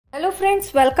Hello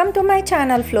friends, welcome to my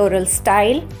channel Floral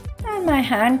Style and my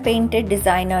hand painted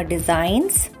designer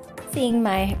designs. Seeing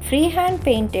my freehand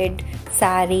painted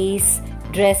sarees,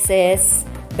 dresses,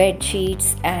 bed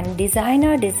sheets and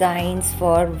designer designs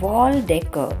for wall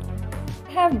decor.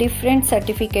 I have different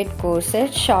certificate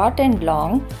courses, short and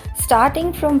long,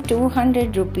 starting from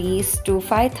 200 rupees to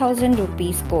 5000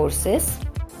 rupees courses.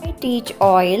 I teach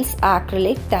oils,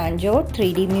 acrylic, tanjo,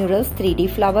 3D murals, 3D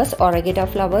flowers, oregano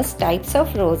flowers, types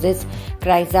of roses,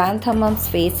 chrysanthemums,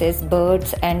 faces,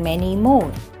 birds and many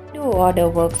more. Do order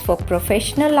works for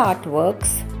professional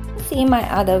artworks. See my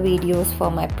other videos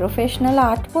for my professional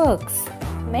artworks.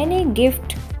 Many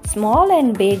gift small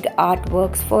and big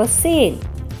artworks for sale.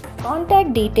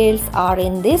 Contact details are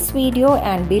in this video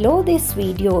and below this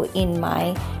video in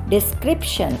my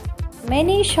description.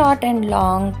 Many short and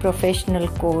long professional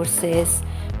courses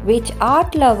which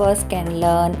art lovers can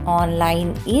learn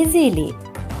online easily.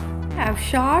 I have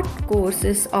short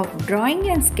courses of drawing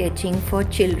and sketching for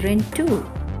children too.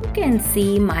 You can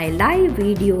see my live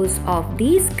videos of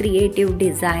these creative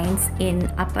designs in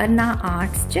Aparna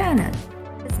Arts channel.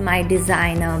 This is my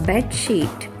designer bed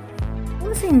sheet.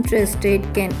 Who's interested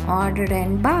can order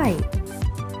and buy.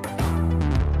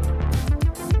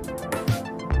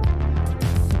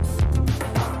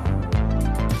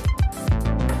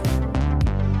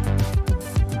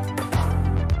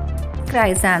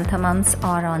 Chrysanthemums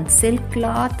are on silk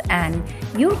cloth and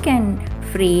you can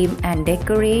frame and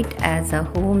decorate as a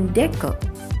home decor.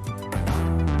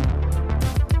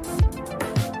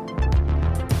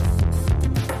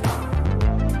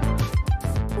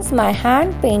 This is my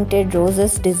hand painted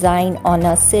roses design on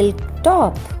a silk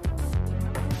top.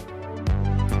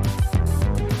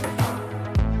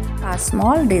 Are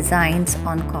small designs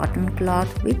on cotton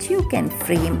cloth which you can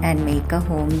frame and make a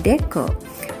home decor.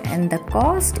 And the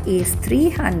cost is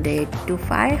 300 to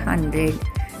 500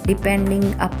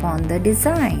 depending upon the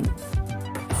design.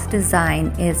 This design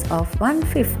is of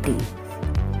 150.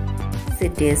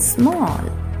 It is small.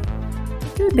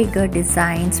 Little bigger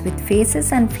designs with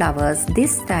faces and flowers,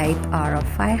 this type are of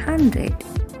 500.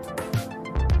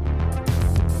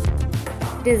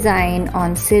 Design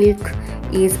on silk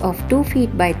is of 2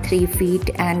 feet by 3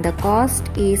 feet and the cost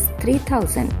is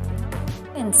 3000.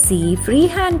 You can see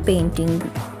freehand painting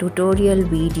tutorial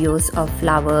videos of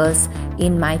flowers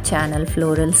in my channel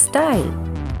Floral Style.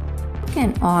 You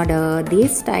can order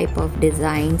this type of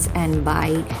designs and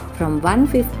buy from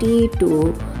 150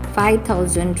 to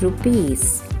 5000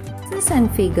 rupees. Pieces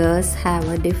and figures have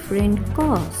a different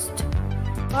cost.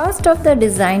 Cost of the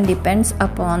design depends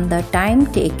upon the time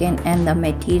taken and the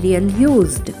material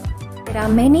used. There are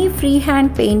many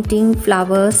freehand painting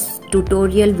flowers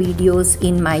tutorial videos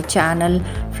in my channel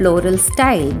Floral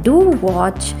Style. Do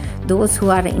watch those who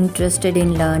are interested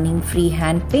in learning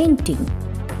freehand painting.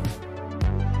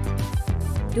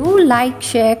 Do like,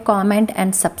 share, comment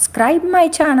and subscribe my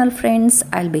channel friends.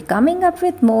 I'll be coming up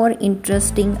with more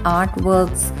interesting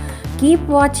artworks. Keep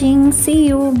watching. See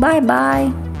you. Bye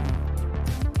bye.